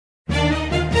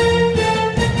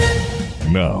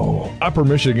Now, Upper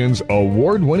Michigan's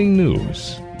award-winning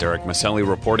news. Derek Miceli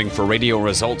reporting for Radio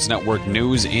Results Network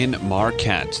News in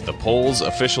Marquette. The polls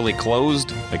officially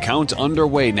closed. The count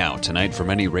underway now tonight for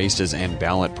many races and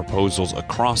ballot proposals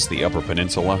across the Upper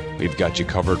Peninsula. We've got you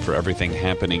covered for everything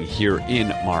happening here in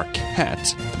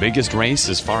Marquette. The biggest race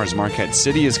as far as Marquette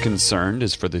City is concerned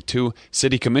is for the 2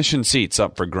 city commission seats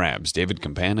up for grabs. David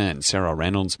Campana and Sarah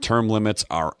Reynolds' term limits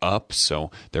are up, so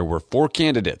there were 4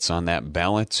 candidates on that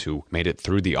ballot who made it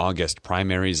through the August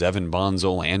primaries: Evan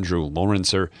Bonzel, Andrew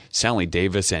Lawrencer, Sally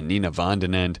Davis, and Nina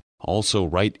Vondenend. Also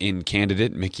write-in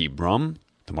candidate Mickey Brum.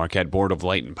 The Marquette Board of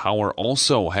Light and Power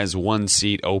also has 1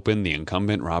 seat open. The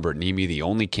incumbent, Robert Nemi, the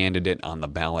only candidate on the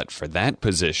ballot for that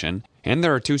position. And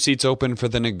there are 2 seats open for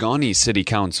the Negaunee City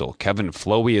Council. Kevin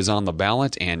Flowey is on the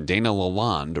ballot, and Dana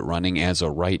Lalonde running as a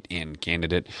write-in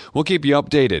candidate. We'll keep you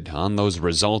updated on those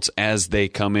results as they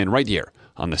come in right here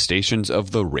on the stations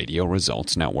of the Radio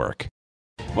Results Network.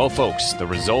 Well, folks, the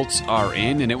results are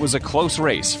in, and it was a close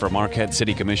race for Marquette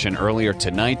City Commission earlier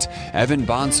tonight. Evan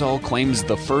Bonsall claims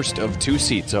the first of 2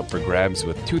 seats up for grabs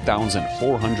with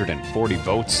 2,440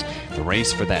 votes. The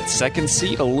race for that second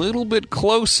seat a little bit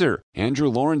closer.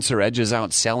 Andrew Lawrencer edges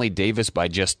out Sally Davis by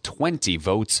just 20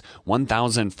 votes,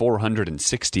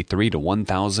 1,463 to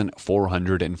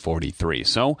 1,443.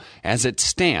 So, as it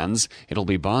stands, it'll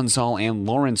be Bonsall and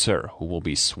Lawrencer who will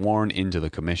be sworn into the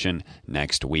commission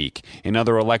next week. In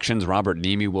other elections, Robert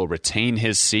Nemi will retain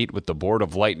his seat with the Board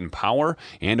of Light and Power,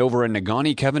 and over in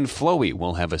Negaunee, Kevin Flowey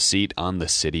will have a seat on the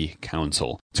City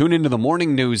Council. Tune into the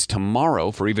morning news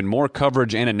tomorrow for even more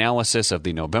coverage and analysis of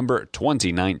the November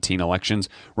 2019 elections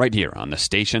right here on the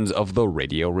stations of the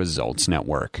Radio Results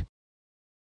Network.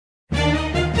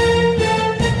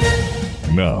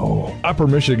 Now, Upper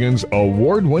Michigan's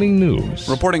award-winning news.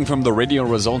 Reporting from the Radio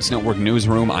Results Network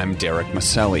newsroom, I'm Derek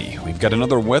Miceli. We've got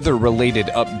another weather-related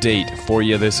update for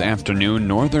you this afternoon.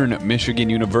 Northern Michigan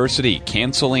University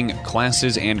canceling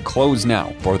classes and close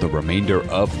now for the remainder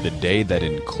of the day. That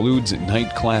includes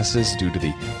night classes due to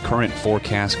the current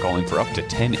forecast calling for up to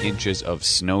 10 inches of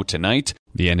snow tonight.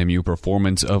 The NMU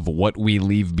performance of What We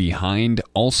Leave Behind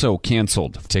also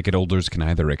canceled. Ticket holders can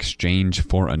either exchange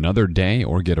for another day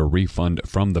or get a refund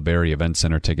from the Barrie Event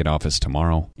Center ticket office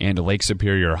tomorrow. And Lake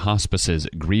Superior Hospice's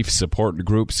grief support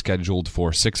group scheduled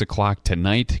for 6 o'clock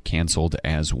tonight canceled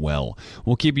as well.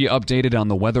 We'll keep you updated on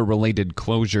the weather-related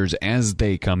closures as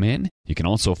they come in. You can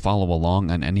also follow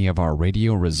along on any of our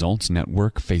Radio Results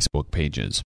Network Facebook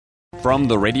pages. From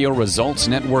the Radio Results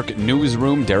Network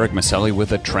newsroom, Derek Miceli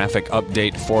with a traffic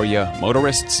update for you.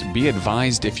 Motorists, be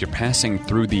advised if you're passing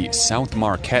through the South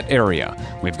Marquette area.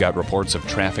 We've got reports of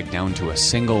traffic down to a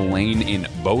single lane in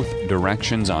both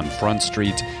directions on Front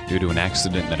Street due to an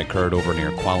accident that occurred over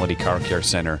near Quality Car Care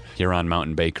Center here on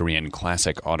Mountain Bakery and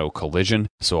Classic Auto Collision.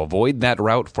 So avoid that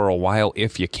route for a while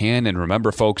if you can. And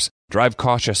remember, folks, drive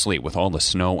cautiously with all the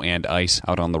snow and ice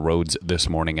out on the roads this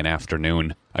morning and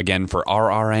afternoon. Again, for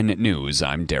RRN News,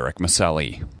 I'm Derek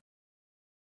Miceli.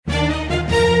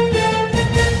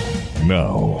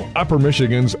 Now, Upper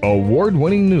Michigan's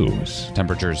award-winning news.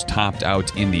 Temperatures topped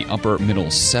out in the upper middle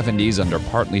 70s under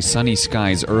partly sunny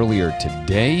skies earlier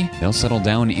today. They'll settle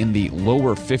down in the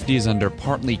lower 50s under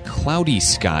partly cloudy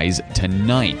skies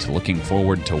tonight. Looking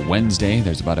forward to Wednesday,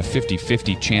 there's about a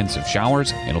 50-50 chance of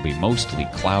showers. It'll be mostly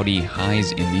cloudy,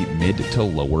 highs in the mid to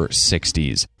lower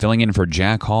 60s. Filling in for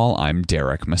Jack Hall, I'm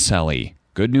Derek Miceli.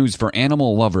 Good news for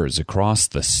animal lovers across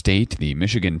the state. The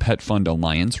Michigan Pet Fund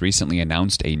Alliance recently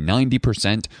announced a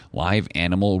 90% live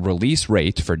animal release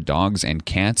rate for dogs and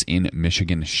cats in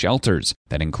Michigan shelters.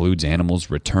 That includes animals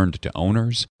returned to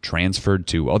owners, transferred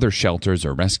to other shelters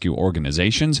or rescue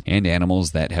organizations, and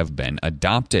animals that have been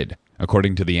adopted.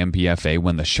 According to the MPFA,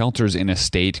 when the shelters in a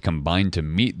state combine to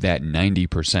meet that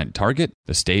 90% target,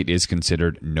 the state is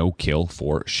considered no-kill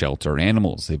for shelter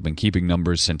animals. They've been keeping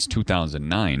numbers since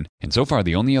 2009, and so far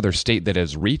the only other state that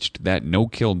has reached that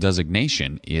no-kill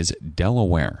designation is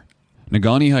Delaware.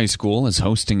 Negaunee High School is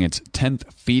hosting its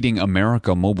 10th Feeding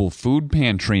America mobile food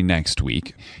pantry next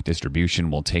week. Distribution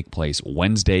will take place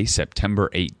Wednesday, September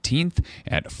 18th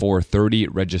at 4:30.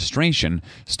 Registration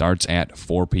starts at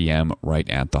 4 p.m. right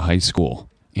at the high school.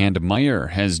 And Meijer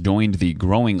has joined the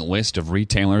growing list of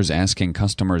retailers asking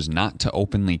customers not to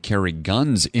openly carry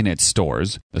guns in its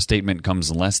stores. The statement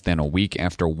comes less than a week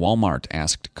after Walmart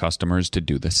asked customers to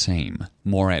do the same.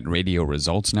 More at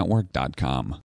RadioResultsNetwork.com.